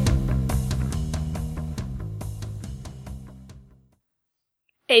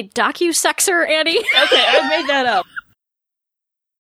 A docu-sexer, Annie? Okay, I made that up.